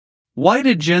Why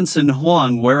did Jensen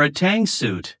Huang wear a Tang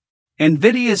suit?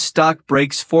 Nvidia's stock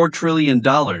breaks $4 trillion,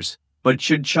 but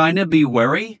should China be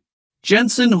wary?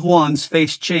 Jensen Huang's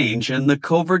face change and the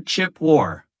covert chip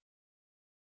war.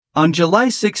 On July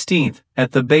 16,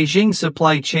 at the Beijing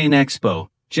Supply Chain Expo,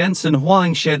 Jensen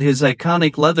Huang shed his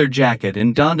iconic leather jacket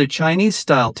and donned a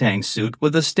Chinese-style Tang suit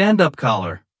with a stand-up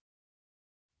collar.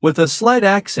 With a slight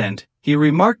accent, he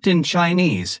remarked in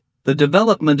Chinese, "The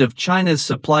development of China's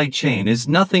supply chain is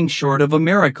nothing short of a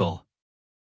miracle."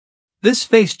 This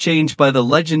face change by the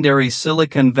legendary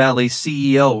Silicon Valley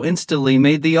CEO instantly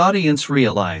made the audience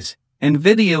realize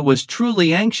Nvidia was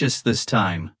truly anxious this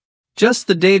time. Just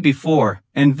the day before,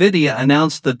 Nvidia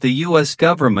announced that the US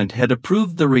government had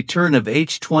approved the return of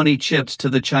H20 chips to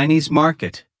the Chinese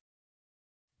market.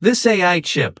 This AI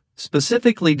chip,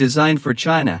 specifically designed for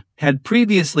China, had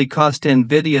previously cost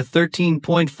Nvidia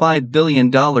 $13.5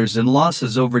 billion in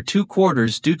losses over 2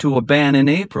 quarters due to a ban in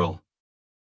April.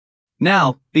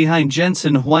 Now, behind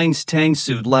Jensen Huang's Tang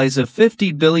suit lies a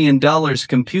 $50 billion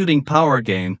computing power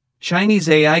game. Chinese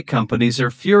AI companies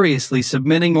are furiously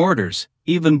submitting orders,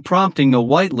 even prompting a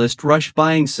whitelist rush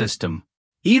buying system.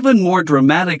 Even more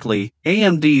dramatically,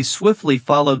 AMD swiftly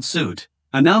followed suit,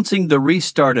 announcing the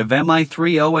restart of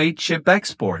MI308 chip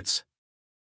exports.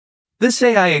 This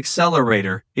AI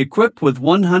accelerator, equipped with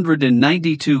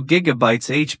 192 GB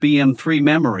HBM3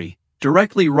 memory,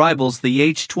 directly rivals the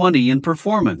H20 in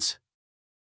performance.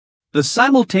 The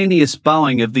simultaneous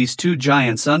bowing of these two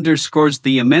giants underscores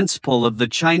the immense pull of the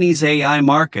Chinese AI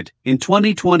market. In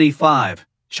 2025,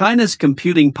 China's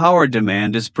computing power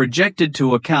demand is projected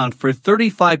to account for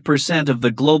 35% of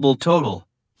the global total,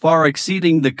 far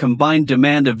exceeding the combined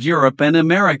demand of Europe and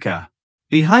America.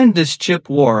 Behind this chip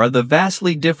war are the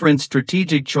vastly different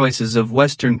strategic choices of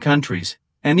Western countries,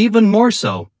 and even more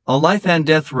so, a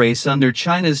life-and-death race under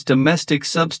China's domestic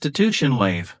substitution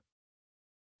wave.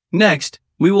 Next,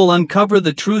 we will uncover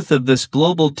the truth of this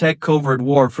global tech covert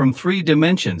war from 3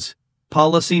 dimensions: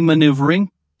 policy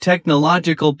maneuvering,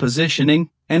 technological positioning,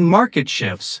 and market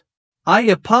shifts.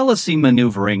 Policy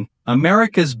maneuvering,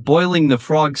 America's boiling the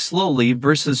frog slowly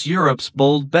versus Europe's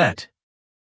bold bet.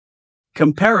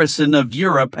 Comparison of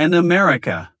Europe and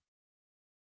America.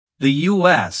 The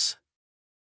U.S.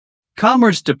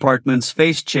 Commerce Department's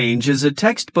face change is a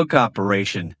textbook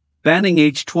operation, banning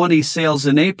H20 sales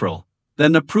in April,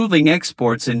 then approving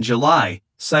exports in July,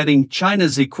 citing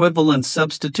China's equivalent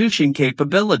substitution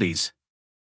capabilities.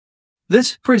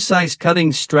 This precise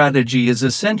cutting strategy is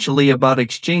essentially about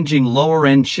exchanging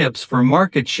lower-end chips for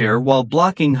market share while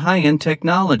blocking high-end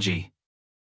technology.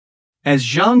 As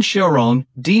Zhang Xiaorong,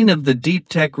 dean of the Deep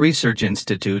Tech Research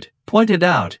Institute, pointed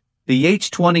out, the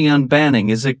H20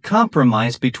 unbanning is a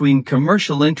compromise between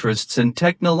commercial interests and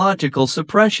technological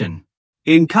suppression.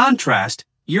 In contrast,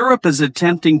 Europe is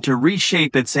attempting to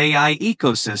reshape its AI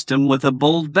ecosystem with a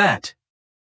bold bet.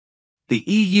 The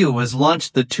EU has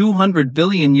launched the €200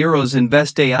 billion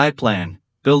Invest AI plan,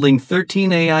 building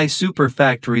 13 AI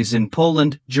superfactories in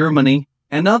Poland, Germany,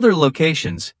 and other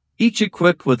locations, each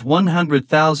equipped with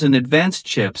 100,000 advanced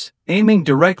chips, aiming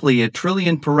directly at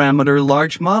trillion-parameter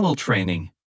large model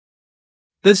training.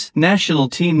 This national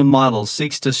team model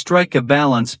seeks to strike a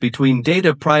balance between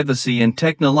data privacy and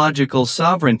technological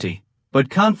sovereignty, but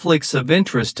conflicts of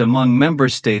interest among member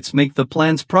states make the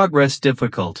plan's progress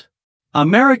difficult.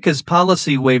 America's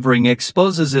policy wavering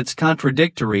exposes its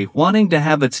contradictory wanting to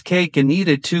have its cake and eat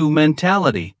it too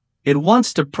mentality. It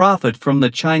wants to profit from the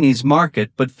Chinese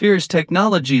market but fears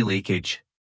technology leakage.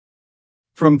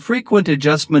 From frequent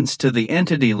adjustments to the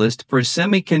entity list for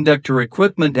semiconductor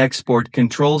equipment export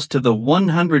controls to the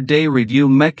 100-day review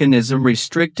mechanism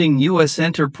restricting U.S.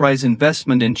 enterprise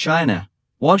investment in China,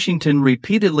 Washington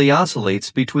repeatedly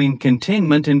oscillates between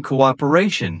containment and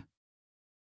cooperation.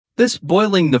 This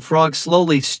boiling the frog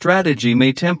slowly strategy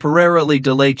may temporarily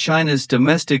delay China's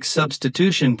domestic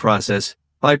substitution process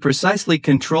by precisely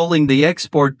controlling the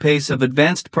export pace of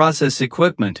advanced process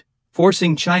equipment,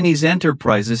 forcing Chinese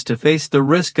enterprises to face the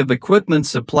risk of equipment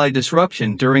supply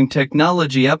disruption during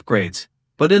technology upgrades,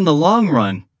 but in the long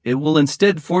run, it will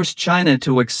instead force China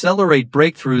to accelerate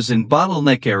breakthroughs in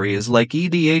bottleneck areas like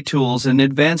EDA tools and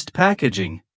advanced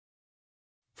packaging.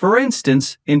 For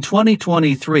instance, in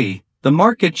 2023, the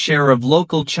market share of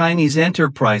local Chinese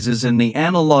enterprises in the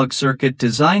analog circuit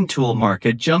design tool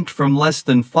market jumped from less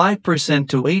than 5%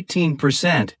 to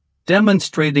 18%,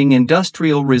 demonstrating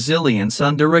industrial resilience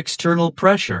under external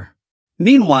pressure.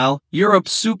 Meanwhile,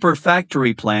 Europe's super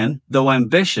factory plan, though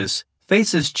ambitious,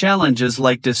 faces challenges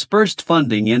like dispersed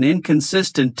funding and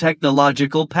inconsistent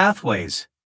technological pathways.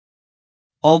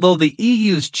 Although the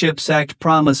EU's CHIPS Act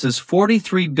promises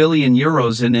 €43 billion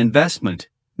in investment,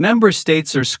 Member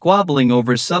states are squabbling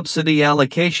over subsidy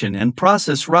allocation and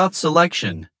process route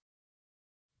selection.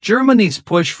 Germany's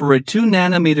push for a 2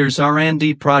 nm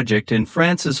R&D project and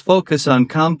France's focus on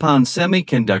compound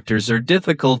semiconductors are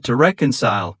difficult to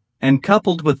reconcile, and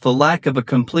coupled with the lack of a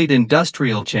complete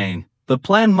industrial chain, the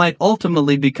plan might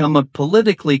ultimately become a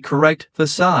politically correct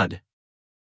facade.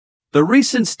 The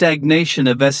recent stagnation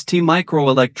of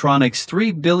STMicroelectronics'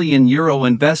 €3 billion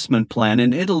investment plan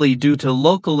in Italy due to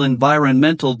local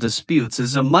environmental disputes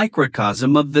is a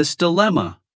microcosm of this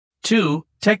dilemma. 2.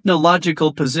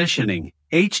 Technological positioning.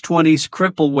 H20's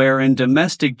crippleware and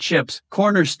domestic chips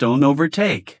cornerstone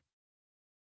overtake.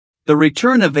 The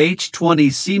return of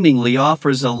H20 seemingly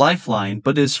offers a lifeline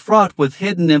but is fraught with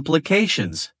hidden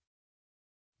implications.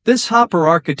 This Hopper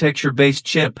architecture-based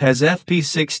chip has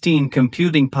FP16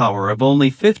 computing power of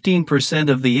only 15%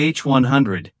 of the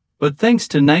H100, but thanks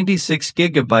to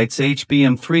 96GB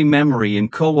HBM3 memory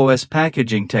and CoWoS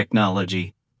packaging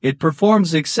technology, it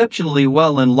performs exceptionally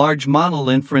well in large model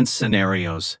inference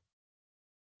scenarios.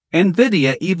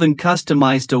 Nvidia even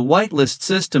customized a whitelist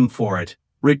system for it,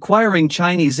 requiring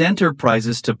Chinese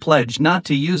enterprises to pledge not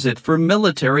to use it for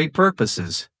military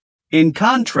purposes. In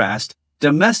contrast,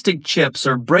 domestic chips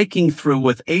are breaking through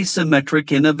with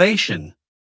asymmetric innovation.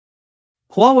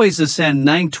 Huawei's Ascend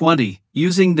 920,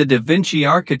 using the Da Vinci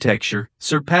architecture,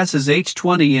 surpasses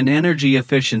H20 in energy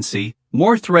efficiency.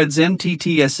 More threads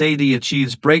MTTS80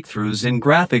 achieves breakthroughs in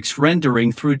graphics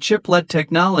rendering through chiplet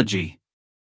technology.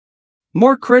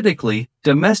 More critically,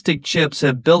 domestic chips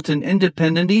have built an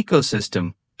independent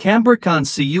ecosystem. Cambricon's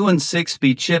Cuyuan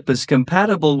 6B chip is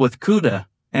compatible with CUDA,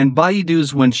 and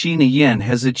Baidu's Wenxin Yan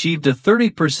has achieved a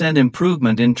 30%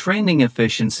 improvement in training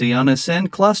efficiency on Ascend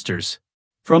clusters.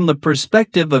 From the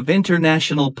perspective of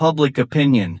international public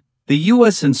opinion, the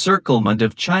U.S. encirclement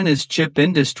of China's chip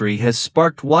industry has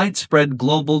sparked widespread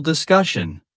global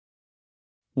discussion.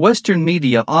 Western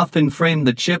media often frame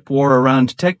the chip war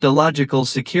around technological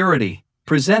security,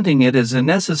 presenting it as a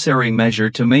necessary measure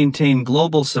to maintain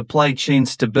global supply chain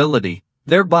stability,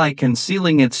 thereby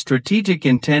concealing its strategic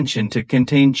intention to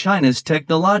contain China's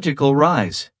technological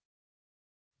rise.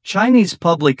 Chinese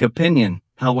public opinion,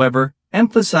 however,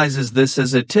 emphasizes this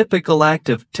as a typical act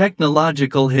of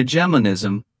technological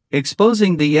hegemonism,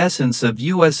 exposing the essence of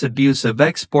U.S. abuse of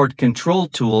export control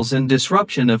tools and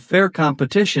disruption of fair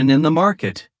competition in the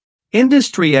market.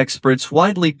 Industry experts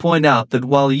widely point out that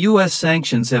while U.S.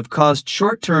 sanctions have caused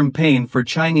short-term pain for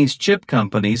Chinese chip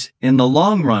companies, in the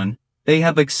long run, they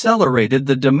have accelerated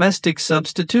the domestic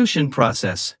substitution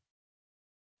process.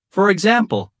 For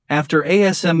example, after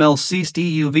ASML ceased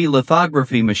EUV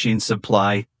lithography machine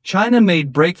supply, China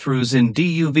made breakthroughs in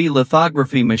DUV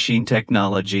lithography machine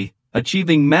technology,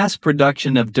 achieving mass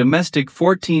production of domestic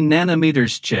 14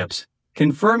 nm chips,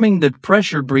 confirming that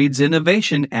pressure breeds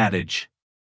innovation adage.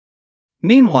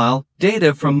 Meanwhile,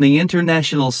 data from the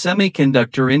International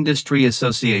Semiconductor Industry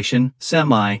Association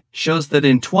 (SEMI) shows that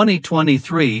in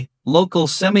 2023, local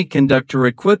semiconductor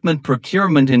equipment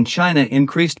procurement in China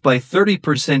increased by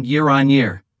 30%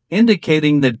 year-on-year,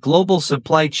 indicating that global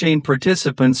supply chain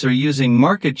participants are using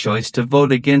market choice to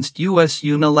vote against U.S.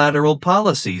 unilateral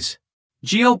policies.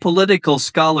 Geopolitical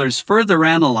scholars further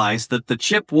analyze that the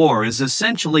chip war is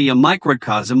essentially a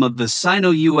microcosm of the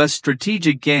Sino-US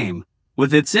strategic game,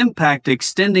 with its impact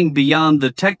extending beyond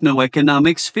the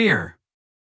techno-economic sphere.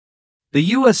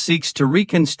 The U.S. seeks to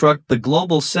reconstruct the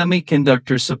global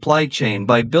semiconductor supply chain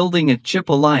by building a chip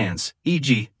alliance,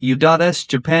 e.g., U.S.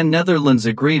 Japan-Netherlands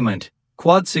Agreement,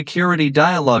 Quad Security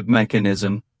Dialogue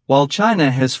Mechanism, while China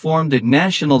has formed a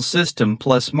national system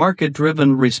plus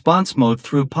market-driven response mode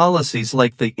through policies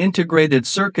like the Integrated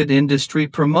Circuit Industry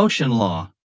Promotion Law.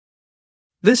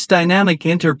 This dynamic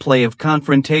interplay of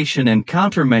confrontation and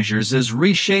countermeasures is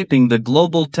reshaping the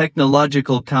global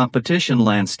technological competition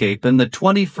landscape in the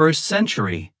 21st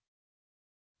century.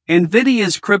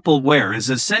 Nvidia's crippleware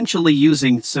is essentially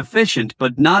using sufficient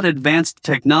but not advanced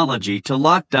technology to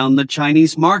lock down the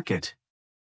Chinese market.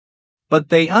 But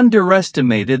they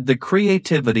underestimated the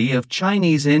creativity of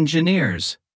Chinese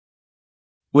engineers.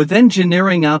 With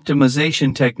engineering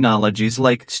optimization technologies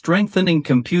like strengthening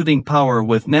computing power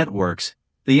with networks,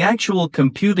 the actual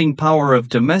computing power of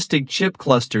domestic chip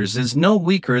clusters is no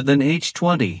weaker than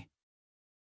H20.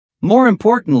 More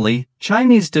importantly,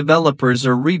 Chinese developers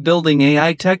are rebuilding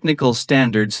AI technical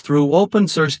standards through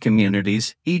open-source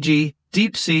communities, e.g.,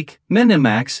 DeepSeek,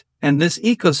 Minimax, and this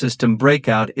ecosystem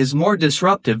breakout is more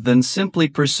disruptive than simply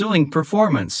pursuing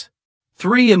performance.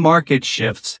 3. Market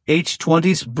shifts,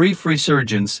 H20's brief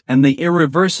resurgence, and the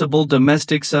irreversible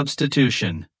domestic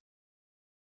substitution.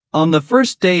 On the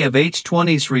first day of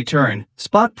H20's return,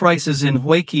 spot prices in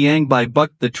Huiqiangbai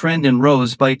bucked the trend and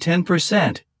rose by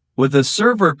 10%, with a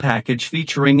server package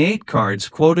featuring 8 cards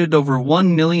quoted over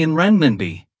 1 million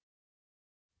renminbi.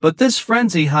 But this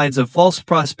frenzy hides a false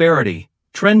prosperity.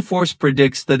 TrendForce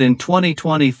predicts that in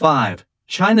 2025,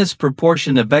 China's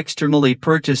proportion of externally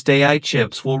purchased AI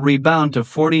chips will rebound to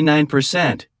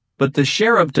 49%, but the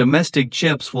share of domestic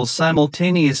chips will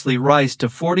simultaneously rise to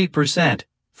 40%,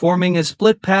 forming a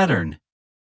split pattern.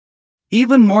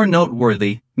 Even more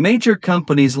noteworthy, major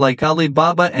companies like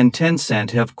Alibaba and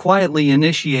Tencent have quietly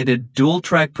initiated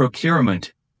dual-track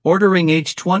procurement, ordering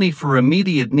H20 for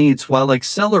immediate needs while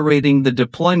accelerating the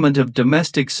deployment of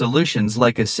domestic solutions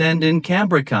like Ascend and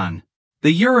Cambricon.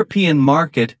 The European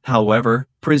market, however,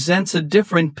 presents a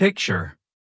different picture.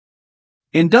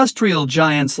 Industrial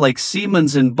giants like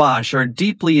Siemens and Bosch are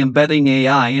deeply embedding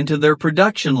AI into their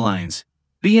production lines.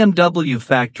 BMW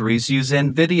factories use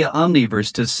Nvidia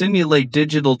Omniverse to simulate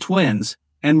digital twins,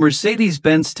 and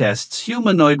Mercedes-Benz tests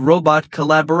humanoid robot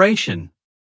collaboration.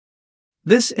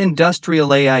 This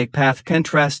industrial AI path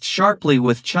contrasts sharply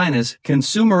with China's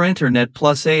consumer internet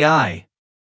plus AI.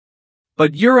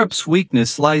 But Europe's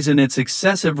weakness lies in its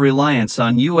excessive reliance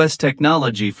on US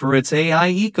technology for its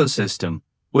AI ecosystem,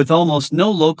 with almost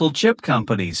no local chip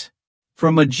companies.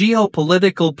 From a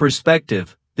geopolitical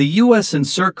perspective, the US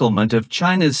encirclement of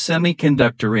China's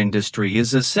semiconductor industry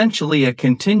is essentially a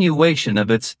continuation of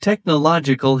its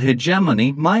technological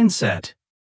hegemony mindset.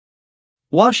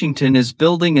 Washington is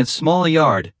building a small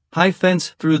yard, high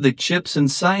fence through the Chips and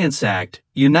Science Act,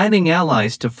 uniting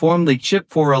allies to form the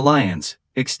Chip4 Alliance,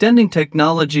 extending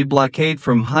technology blockade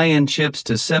from high-end chips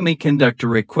to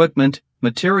semiconductor equipment,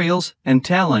 materials, and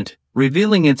talent,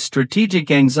 revealing its strategic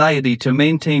anxiety to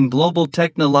maintain global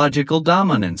technological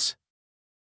dominance.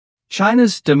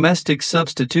 China's domestic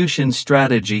substitution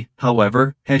strategy,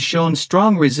 however, has shown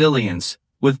strong resilience,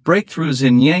 with breakthroughs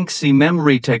in Yangtze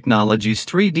memory technologies,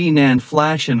 3D NAND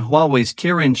flash and Huawei's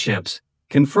Kirin chips,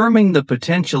 confirming the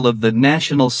potential of the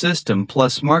national system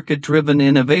plus market-driven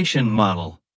innovation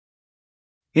model.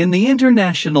 In the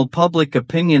international public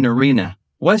opinion arena,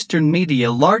 Western media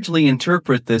largely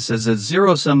interpret this as a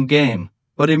zero-sum game,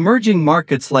 but emerging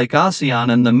markets like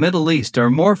ASEAN and the Middle East are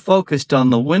more focused on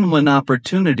the win-win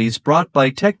opportunities brought by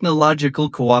technological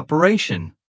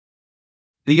cooperation.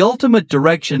 The ultimate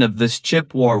direction of this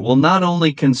chip war will not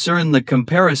only concern the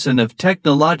comparison of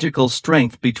technological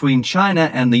strength between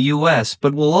China and the US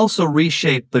but will also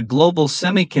reshape the global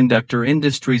semiconductor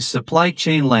industry's supply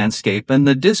chain landscape and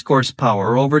the discourse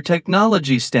power over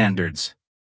technology standards.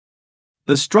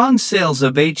 The strong sales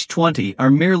of H20 are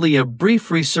merely a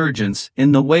brief resurgence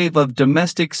in the wave of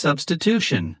domestic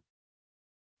substitution.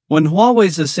 When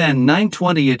Huawei's Ascend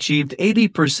 920 achieved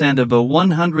 80% of a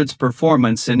 100's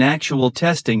performance in actual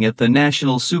testing at the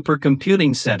National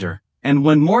Supercomputing Center, and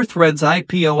when MoreThread's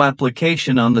IPO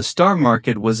application on the STAR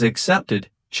market was accepted,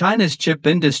 China's chip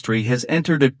industry has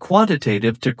entered a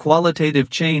quantitative to qualitative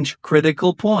change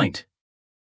critical point.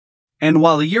 And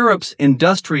while Europe's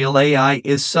industrial AI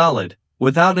is solid,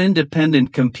 without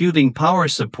independent computing power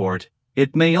support,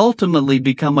 it may ultimately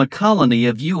become a colony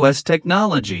of US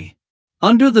technology.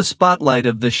 Under the spotlight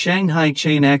of the Shanghai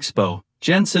Chain Expo,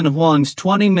 Jensen Huang's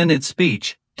 20-minute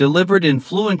speech, delivered in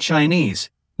fluent Chinese,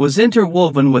 was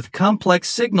interwoven with complex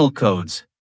signal codes.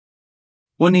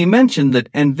 When he mentioned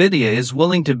that Nvidia is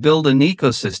willing to build an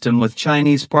ecosystem with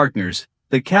Chinese partners,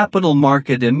 the capital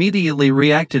market immediately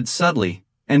reacted subtly.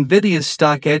 Nvidia's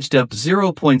stock edged up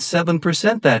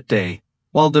 0.7% that day,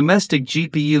 while domestic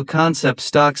GPU concept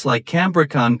stocks like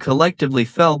Cambricon collectively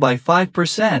fell by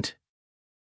 5%.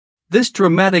 This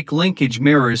dramatic linkage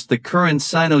mirrors the current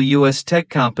Sino-US tech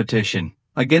competition,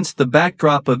 against the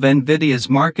backdrop of Nvidia's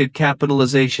market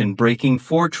capitalization breaking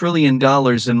 $4 trillion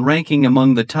and ranking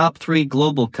among the top 3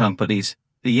 global companies.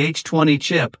 The H20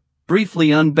 chip, briefly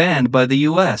unbanned by the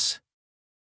US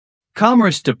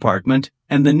Commerce Department,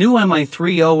 and the new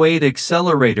MI308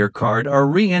 accelerator card are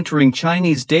re-entering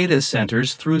Chinese data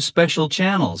centers through special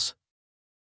channels.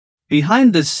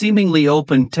 Behind this seemingly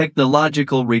open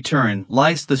technological return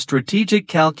lies the strategic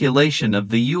calculation of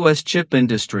the US chip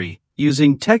industry,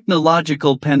 using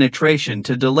technological penetration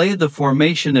to delay the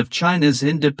formation of China's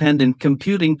independent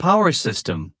computing power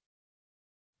system.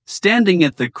 Standing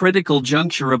at the critical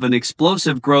juncture of an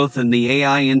explosive growth in the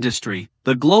AI industry,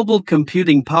 the global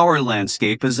computing power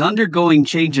landscape is undergoing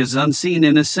changes unseen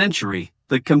in a century.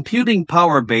 The computing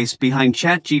power base behind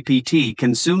ChatGPT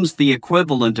consumes the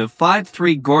equivalent of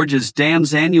 5-3 gorgeous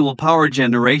dams annual power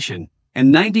generation,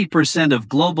 and 90% of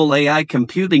global AI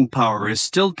computing power is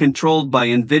still controlled by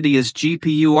Nvidia's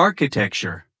GPU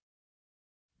architecture.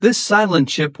 This silent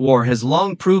chip war has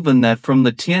long proven that from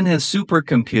the Tianhe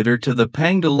supercomputer to the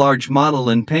Pangde large model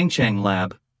in Pengcheng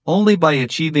lab, only by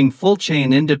achieving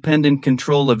full-chain independent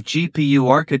control of GPU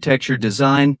architecture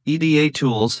design, EDA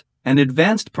tools, and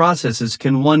advanced processes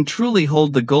can one truly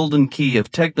hold the golden key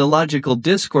of technological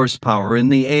discourse power in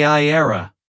the AI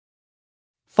era.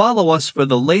 Follow us for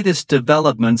the latest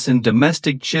developments in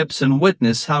domestic chips and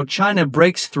witness how China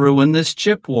breaks through in this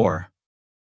chip war.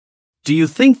 Do you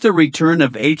think the return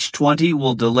of H20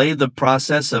 will delay the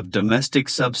process of domestic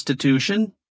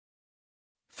substitution?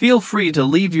 Feel free to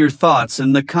leave your thoughts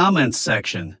in the comments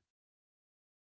section.